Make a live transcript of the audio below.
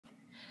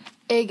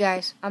Hey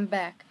guys, I'm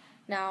back.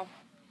 Now,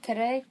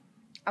 today,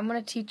 I'm going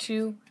to teach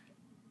you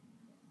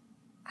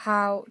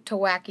how to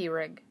wacky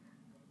rig.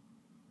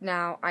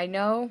 Now, I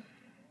know...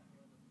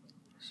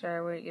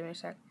 Sorry, wait, give me a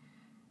sec.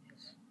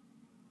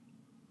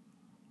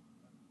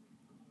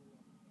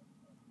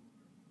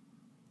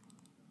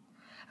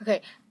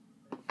 Okay,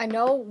 I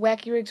know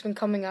wacky rig's been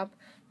coming up,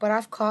 but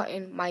I've caught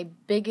in my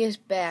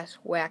biggest bass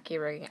wacky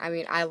rig. I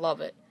mean, I love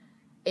it.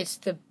 It's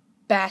the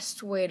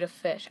best way to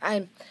fish.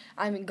 I'm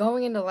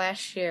going into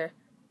last year,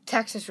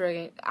 Texas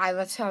rigging.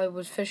 That's how I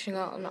was fishing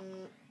out.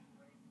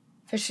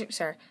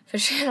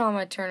 Fishing all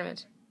my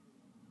tournaments.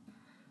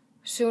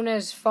 Soon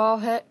as fall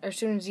hit, or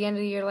soon as the end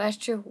of the year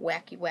last year,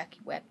 wacky.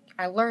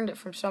 I learned it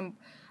from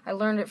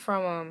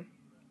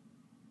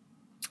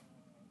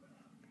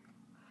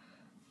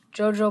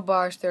JoJo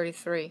Bars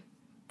 33.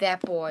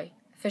 That boy,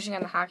 fishing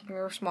on the Hockey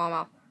River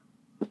smallmouth,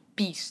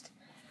 beast.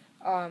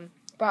 But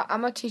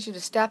I'm gonna teach you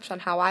the steps on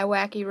how I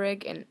wacky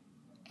rig and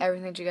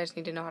everything you guys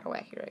need to know how to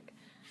wacky rig.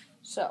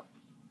 So,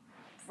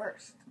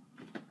 first,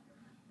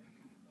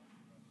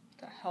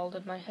 the hell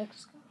did my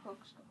hooks go?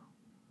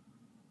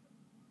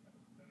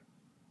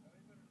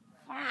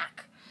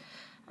 Fuck.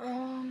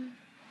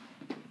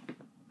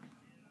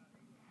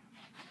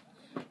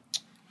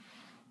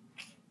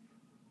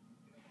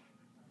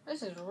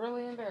 This is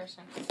really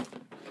embarrassing.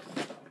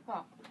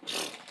 Oh.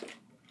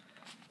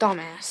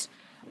 Dumbass.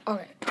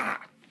 Okay.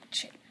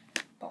 Shit.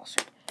 Balls.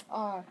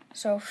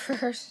 So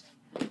first,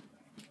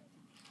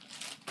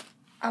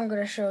 I'm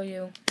gonna show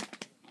you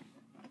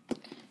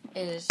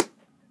is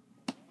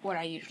what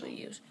I usually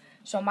use.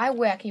 So my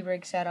wacky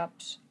rig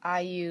setups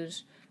I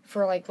use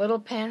for like little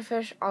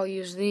panfish. I'll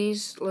use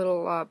these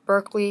little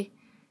Berkeley,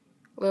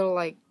 little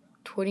like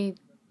 20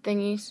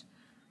 thingies.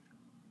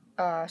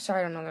 Sorry,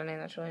 I don't know their name.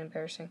 That's really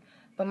embarrassing.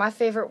 But my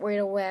favorite way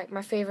to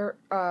my favorite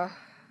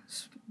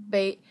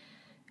bait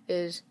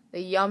is the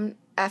Yum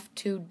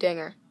F2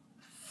 Dinger.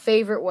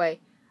 Favorite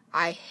way.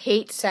 I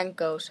hate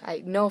Senkos.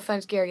 No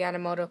offense, Gary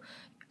Yamamoto.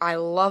 I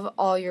love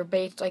all your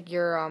baits, like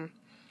your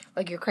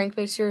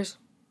crankbait series.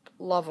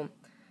 Love them.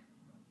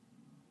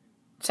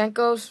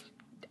 Senkos,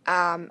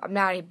 I'm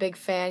not a big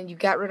fan. You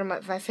got rid of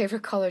my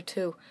favorite color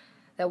too.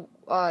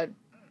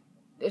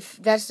 If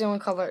that's the only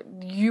color,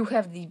 you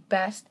have the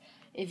best.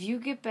 If you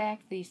get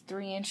back these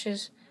 3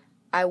 inches,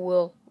 I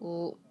will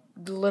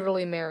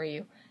literally marry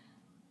you,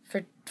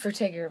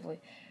 figuratively.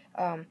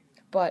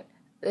 But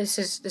this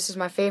is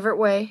my favorite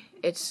way.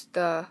 It's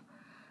the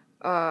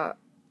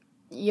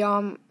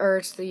Yum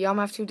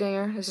F2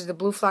 Dinger. This is the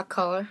blue flock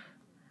color.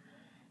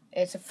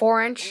 It's a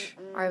 4-inch.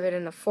 I have it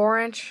in the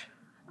 4-inch.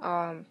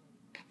 Another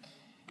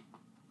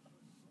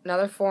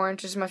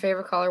 4-inch is my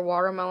favorite color,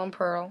 watermelon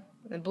pearl.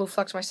 And blue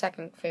flock's my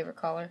second favorite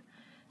color.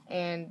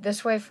 And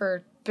this way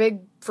for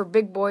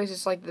big boys,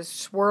 it's like the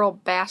swirl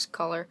bass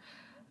color.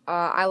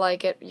 I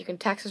like it. You can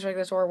Texas rig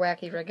this or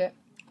wacky rig it.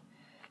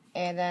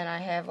 And then I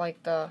have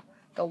like the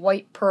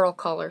white pearl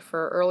color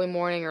for early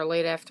morning or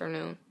late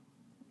afternoon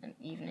and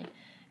evening.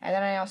 And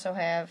then I also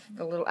have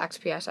the little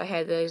XPS. I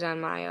had these on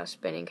my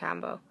spinning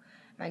combo,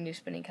 my new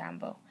spinning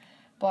combo.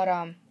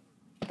 But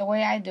the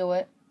way I do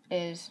it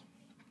is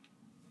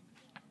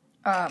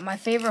my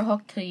favorite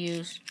hook to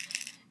use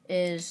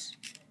is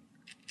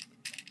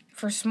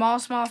for small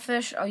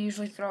fish. I'll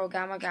usually throw a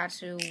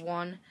Gamakatsu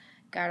 1.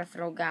 Gotta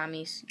throw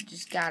Gamis. You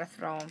just gotta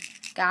throw them.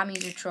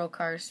 Gamis or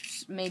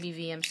Trocars, maybe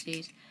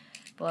VMCs.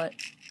 But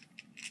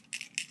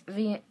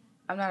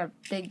I'm not a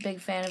big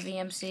fan of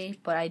VMC,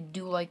 but I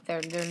do like their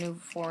new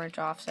 4-inch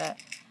offset.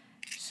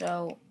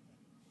 So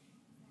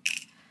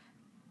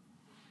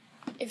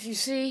if you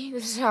see,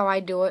 this is how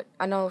I do it.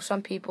 I know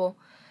some people,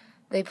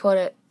 they put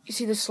it, you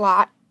see the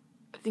slot?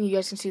 I think you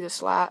guys can see the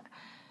slot.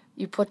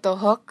 You put the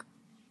hook,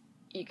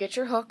 you get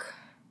your hook.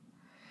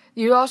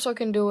 You also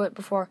can do it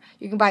before.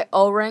 You can buy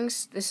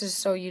O-rings. This is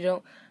so you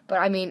don't, but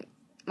I mean,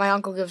 my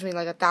uncle gives me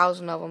like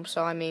 1,000 of them,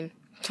 so I mean,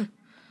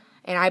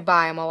 and I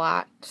buy them a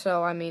lot,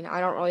 so I mean, I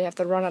don't really have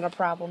to run out of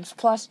problems.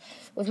 Plus,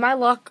 with my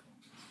luck,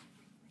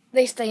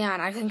 they stay on.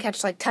 I can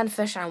catch like 10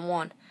 fish on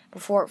one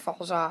before it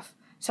falls off.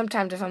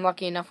 Sometimes if I'm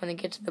lucky enough when they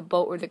get to the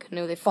boat or the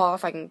canoe, they fall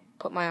off. I can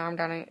put my arm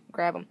down and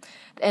grab them.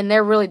 And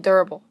they're really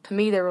durable. To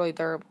me, they're really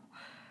durable.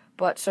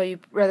 But so you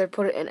rather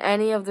put it in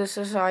any of this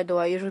is how I do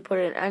it. I usually put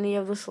it in any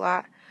of the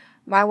slot.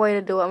 My way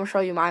to do it, I'm going to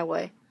show you my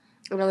way.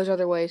 I know there's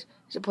other ways.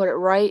 Is to put it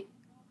right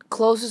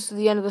closest to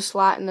the end of the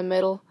slot in the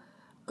middle.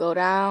 Go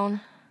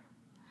down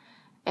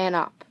and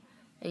up.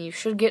 And you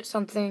should get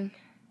something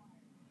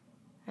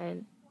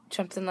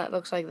that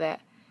looks like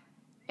that.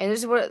 And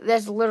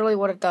that's literally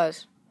what it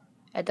does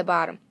at the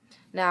bottom.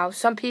 Now,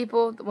 some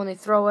people, when they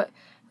throw it,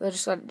 they'll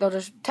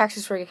just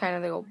Texas rig it kind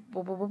of. They go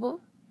boom, boom, boom,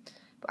 boom.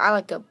 But I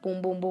like to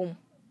boom, boom, boom,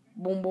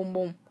 boom, boom,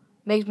 boom.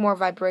 Makes more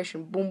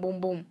vibration. Boom, boom,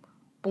 boom,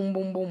 boom,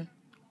 boom, boom.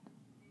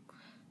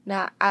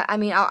 Now, I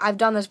mean, I've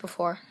done this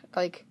before,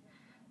 like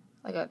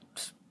a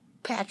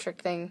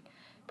Patrick thing,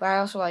 but I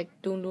also like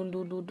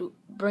do,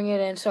 bring it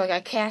in. So like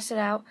I cast it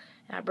out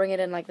and I bring it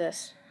in like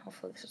this.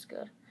 Hopefully this is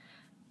good.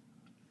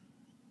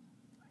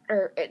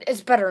 Or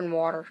it's better in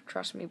water,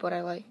 trust me. But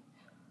I like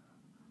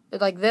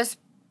like this,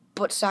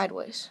 but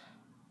sideways.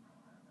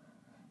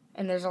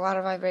 And there's a lot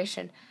of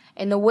vibration.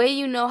 And the way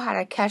you know how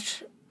to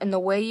catch, and the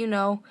way you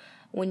know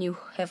when you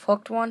have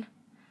hooked one,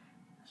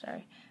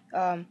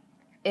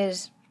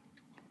 is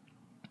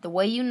the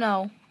way you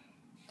know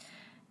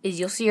is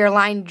you'll see your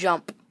line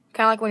jump.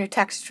 Kind of like when you're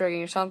text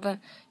triggering or something,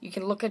 you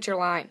can look at your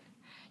line.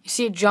 You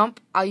see it jump,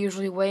 I'll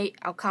usually wait,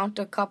 I'll count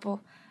a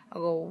couple,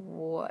 I'll go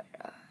 1,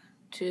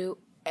 2,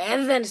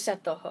 and then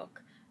set the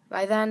hook.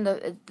 By then,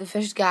 the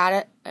fish got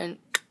it, and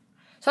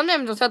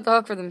sometimes they'll set the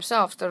hook for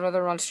themselves. They'll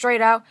rather run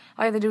straight out.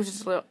 All you have to do is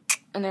just a little,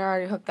 and they're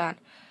already hooked on.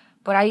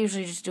 But I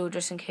usually just do it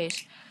just in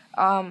case.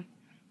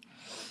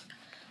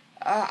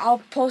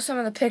 I'll post some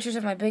of the pictures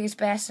of my biggest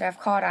bass that I've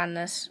caught on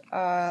this,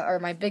 or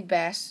my big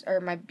bass,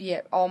 or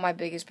all my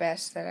biggest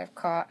bass that I've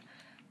caught.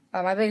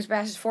 My biggest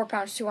bass is 4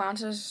 pounds 2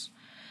 ounces.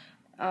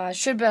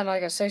 Should have been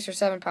like a 6 or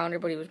 7 pounder,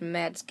 but he was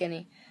mad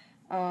skinny.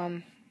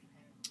 Yeah,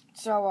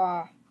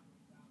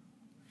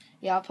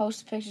 I'll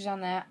post the pictures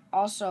on that.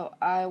 Also,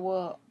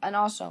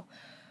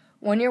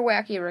 when you're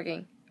wacky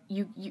rigging,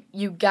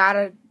 you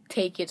gotta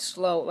take it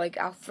slow. Like,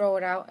 I'll throw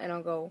it out and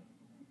I'll go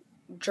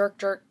jerk,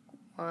 jerk,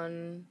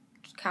 one,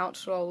 just count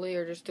slowly,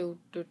 or just do.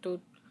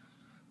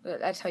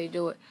 That's how you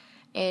do it.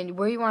 And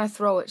where you want to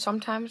throw it,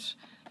 sometimes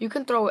you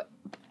can throw it.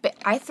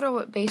 I throw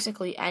it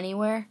basically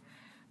anywhere,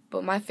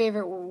 but my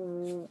favorite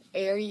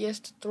areas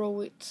to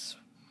throw it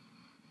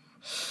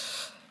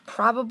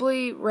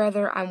probably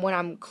when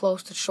I'm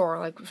close to shore,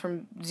 like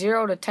from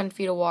 0 to 10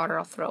 feet of water,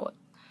 I'll throw it.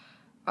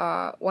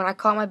 When I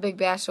caught my big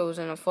bass, it was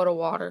in a foot of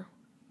water.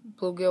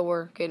 Bluegill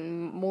were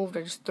getting moved.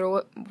 I just threw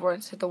it before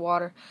it hit the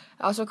water.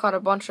 I also caught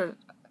I've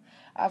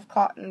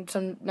caught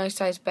some nice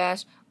sized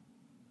bass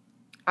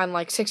on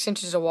like 6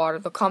 inches of water.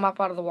 They'll come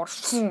up out of the water,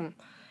 boom,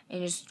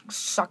 and just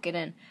suck it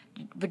in.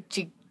 But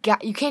you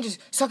can't just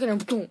suck it in,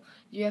 boom.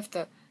 You have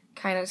to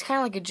it's kind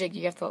of like a jig.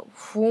 You have to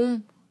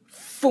boom,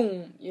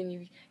 boom.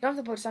 You don't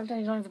have to sometimes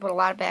you don't have to put a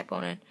lot of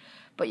backbone in.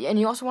 And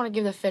you also want to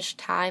give the fish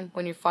time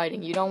when you're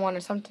fighting. You don't want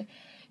to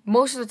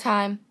most of the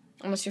time,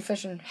 unless you're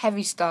fishing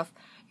heavy stuff,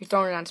 you're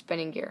throwing it on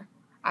spinning gear.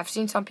 I've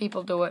seen some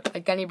people do it,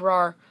 like Denny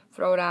Brar,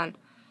 throw it on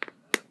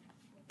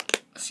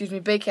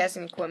bait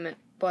casting equipment.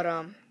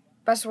 But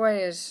best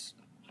way is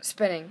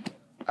spinning.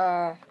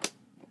 And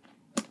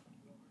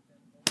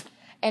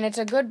it's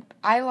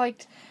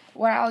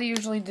what I'll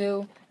usually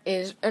do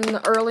is in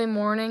the early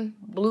morning,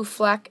 blue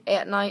fleck,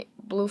 at night,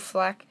 blue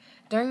fleck.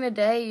 During the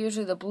day,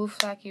 usually the blue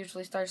fleck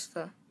starts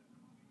to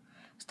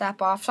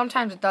stop off.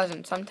 Sometimes it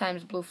doesn't.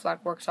 Sometimes blue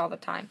fleck works all the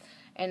time,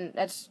 and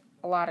that's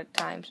a lot of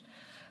times.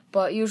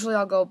 But usually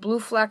I'll go blue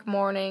fleck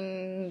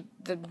morning,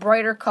 the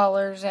brighter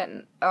colors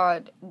in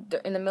the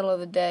middle of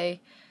the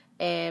day,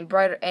 and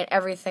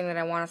everything that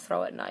I want to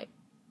throw at night.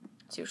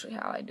 That's usually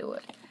how I do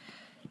it.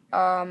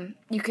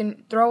 You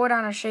can throw it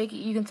on a shaky.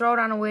 You can throw it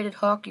on a weighted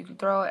hook. You can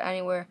throw it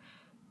anywhere.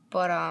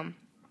 But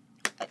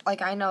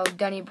like I know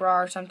Denny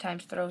Brar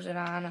sometimes throws it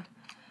on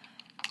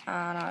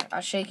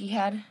a shaky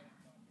head,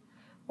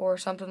 or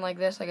something like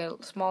this, like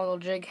a small little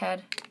jig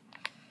head,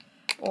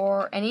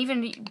 and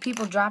even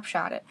people drop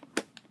shot it.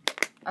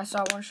 I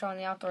saw one show on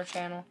the Outdoor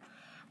Channel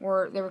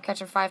where they were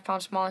catching 5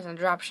 pound smallies and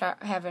drop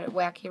shot, having it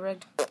wacky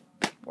rigged.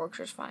 Works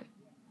just fine.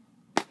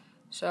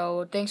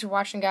 So thanks for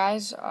watching,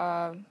 guys.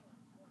 Comment,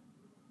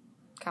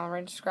 rate,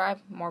 and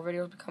subscribe. More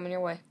videos will be coming your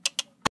way.